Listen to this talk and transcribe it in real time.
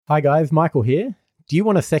Hi guys, Michael here. Do you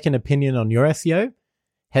want a second opinion on your SEO?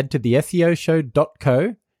 Head to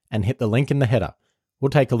theseoshow.co and hit the link in the header. We'll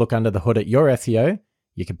take a look under the hood at your SEO,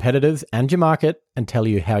 your competitors, and your market and tell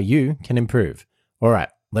you how you can improve. All right,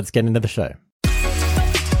 let's get into the show.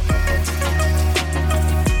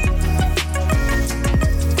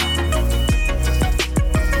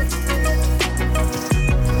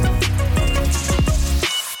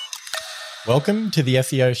 Welcome to the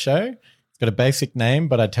SEO show. Got a basic name,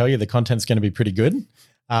 but I tell you the content's going to be pretty good.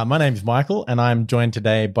 My name's Michael, and I'm joined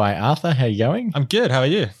today by Arthur. How are you going? I'm good. How are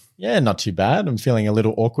you? Yeah, not too bad. I'm feeling a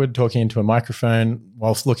little awkward talking into a microphone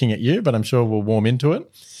whilst looking at you, but I'm sure we'll warm into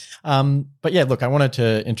it. But yeah, look, I wanted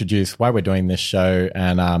to introduce why we're doing this show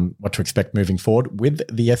and what to expect moving forward with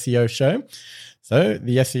the SEO show. So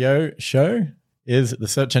the SEO show is the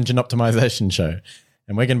search engine optimization show.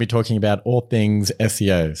 And we're going to be talking about all things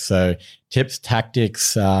SEO. So tips,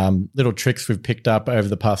 tactics, little tricks we've picked up over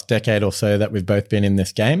the past decade or so that we've both been in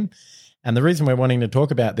this game. And the reason we're wanting to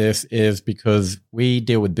talk about this is because we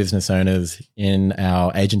deal with business owners in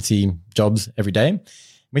our agency jobs every day.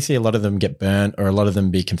 We see a lot of them get burnt or a lot of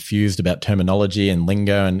them be confused about terminology and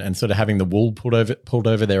lingo and sort of having the wool pulled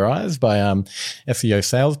over their eyes by SEO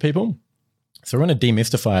salespeople. So we want to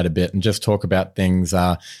demystify it a bit and just talk about things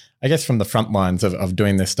I guess from the front lines of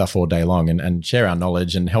doing this stuff all day long and share our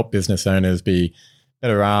knowledge and help business owners be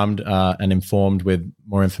better armed and informed with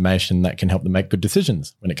more information that can help them make good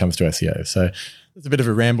decisions when it comes to SEO. So it's a bit of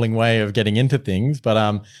a rambling way of getting into things, but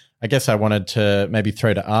I guess I wanted to maybe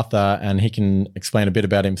throw to Arthur and he can explain a bit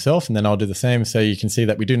about himself and then I'll do the same so you can see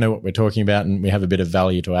that we do know what we're talking about and we have a bit of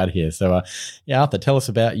value to add here. So yeah, Arthur, tell us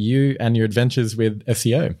about you and your adventures with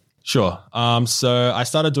SEO. Sure. So I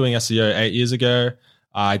started doing SEO 8 years ago.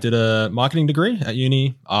 I did a marketing degree at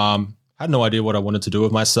uni. Had no idea what I wanted to do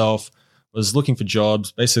with myself. Was looking for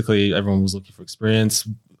jobs. Basically, everyone was looking for experience.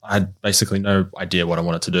 I had basically no idea what I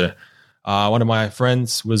wanted to do. One of my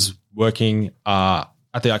friends was working at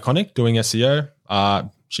the Iconic doing SEO.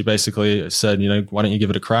 She basically said, why don't you give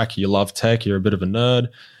it a crack? You love tech. You're a bit of a nerd.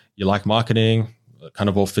 You like marketing. It kind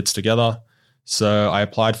of all fits together. So I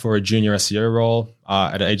applied for a junior SEO role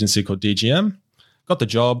at an agency called DGM. Got the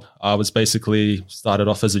job. I was basically started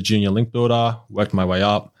off as a junior link builder, worked my way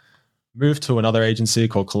up, moved to another agency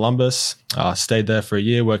called Columbus, stayed there for a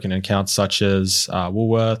year working in accounts such as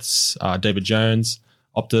Woolworths, David Jones,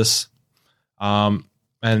 Optus.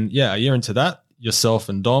 And yeah, a year into that, yourself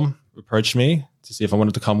and Dom approached me to see if I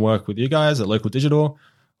wanted to come work with you guys at Local Digital.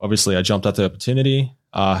 Obviously, I jumped at the opportunity.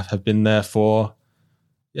 Have been there for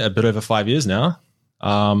a bit over 5 years now.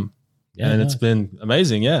 It's been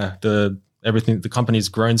amazing. Yeah. The company's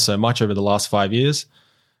grown so much over the last 5 years.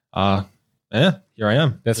 Here I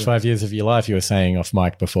am. Best 5 years of your life, you were saying off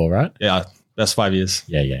mic before, right? Yeah, best 5 years.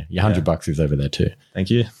 Yeah. Your $100 is over there too. Thank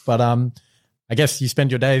you. But I guess you spend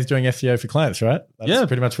your days doing SEO for clients, right? That's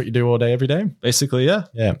pretty much what you do all day, every day. Basically, yeah.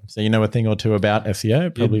 Yeah. So you know a thing or two about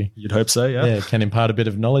SEO, probably. You'd hope so, yeah. Yeah, can impart a bit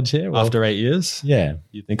of knowledge here. Well, after 8 years? Yeah.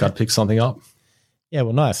 You think I'd pick something up? Yeah,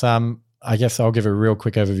 well, nice. I guess I'll give a real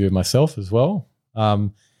quick overview of myself as well.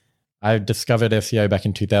 I discovered SEO back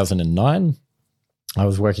in 2009. I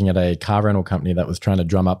was working at a car rental company that was trying to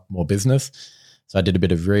drum up more business. So I did a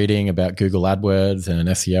bit of reading about Google AdWords and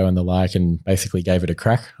SEO and the like and basically gave it a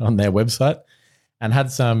crack on their website and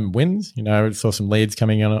had some wins. Saw some leads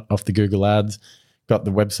coming in off the Google ads, got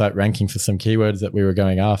the website ranking for some keywords that we were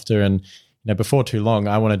going after. And before too long,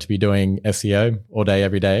 I wanted to be doing SEO all day,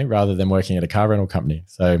 every day, rather than working at a car rental company.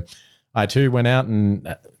 So I too went out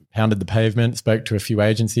and pounded the pavement, spoke to a few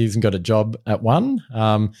agencies and got a job at one.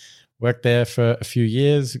 Worked there for a few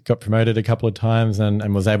years, got promoted a couple of times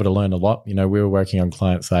and was able to learn a lot. We were working on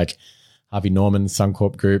clients like Harvey Norman,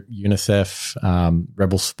 Suncorp Group, UNICEF,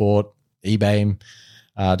 Rebel Sport, eBay,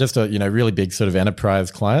 just a really big sort of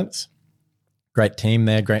enterprise clients. Great team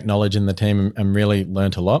there, great knowledge in the team and really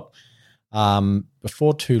learnt a lot.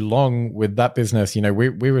 Before too long with that business,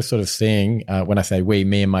 we were sort of seeing, when I say we,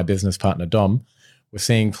 me and my business partner, Dom, we're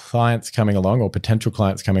seeing clients coming along or potential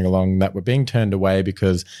clients coming along that were being turned away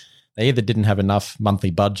because they either didn't have enough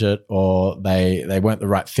monthly budget or they weren't the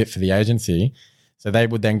right fit for the agency. So they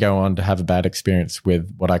would then go on to have a bad experience with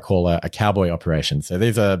what I call a cowboy operation. So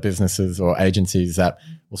these are businesses or agencies that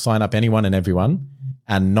will sign up anyone and everyone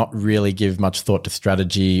and not really give much thought to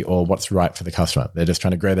strategy or what's right for the customer. They're just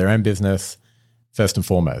trying to grow their own business first and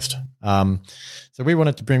foremost. So we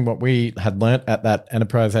wanted to bring what we had learnt at that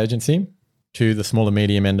enterprise agency to the small and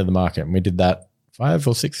medium end of the market. And we did that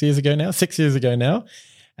 6 years ago now.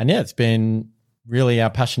 And yeah, it's been really our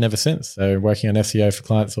passion ever since. So working on SEO for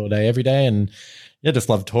clients all day, every day. And yeah, just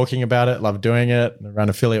love talking about it, love doing it. I run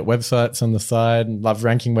affiliate websites on the side, and love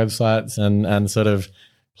ranking websites and sort of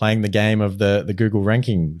playing the game of the Google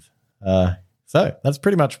rankings. So that's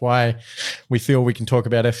pretty much why we feel we can talk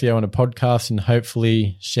about SEO on a podcast and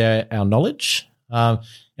hopefully share our knowledge.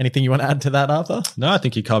 Anything you want to add to that, Arthur? No, I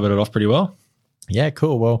think you covered it off pretty well. Yeah,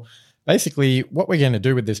 cool. Well, basically what we're going to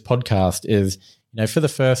do with this podcast is, for the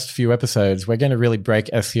first few episodes, we're going to really break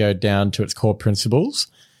SEO down to its core principles.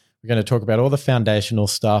 We're going to talk about all the foundational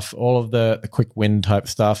stuff, all of the quick win type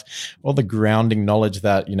stuff, all the grounding knowledge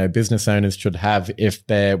that, business owners should have if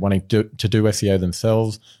they're wanting to do SEO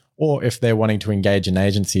themselves, or if they're wanting to engage an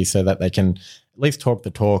agency so that they can at least talk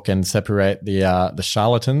the talk and separate the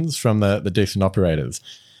charlatans from the decent operators.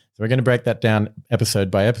 So we're going to break that down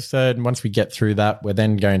episode by episode. And once we get through that, we're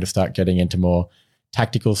then going to start getting into more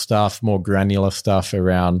tactical stuff, more granular stuff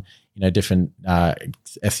around, different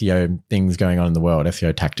SEO things going on in the world,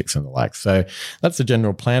 SEO tactics and the like. So that's the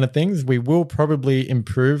general plan of things. We will probably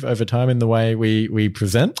improve over time in the way we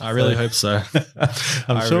present. I really hope so.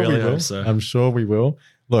 I'm sure we will. I'm sure we will.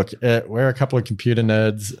 Look, we're a couple of computer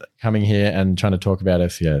nerds coming here and trying to talk about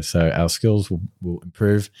SEO. So our skills will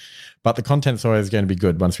improve, but the content's always going to be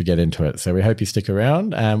good once we get into it. So we hope you stick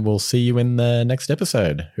around, and we'll see you in the next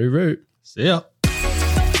episode. Hooroo. See ya.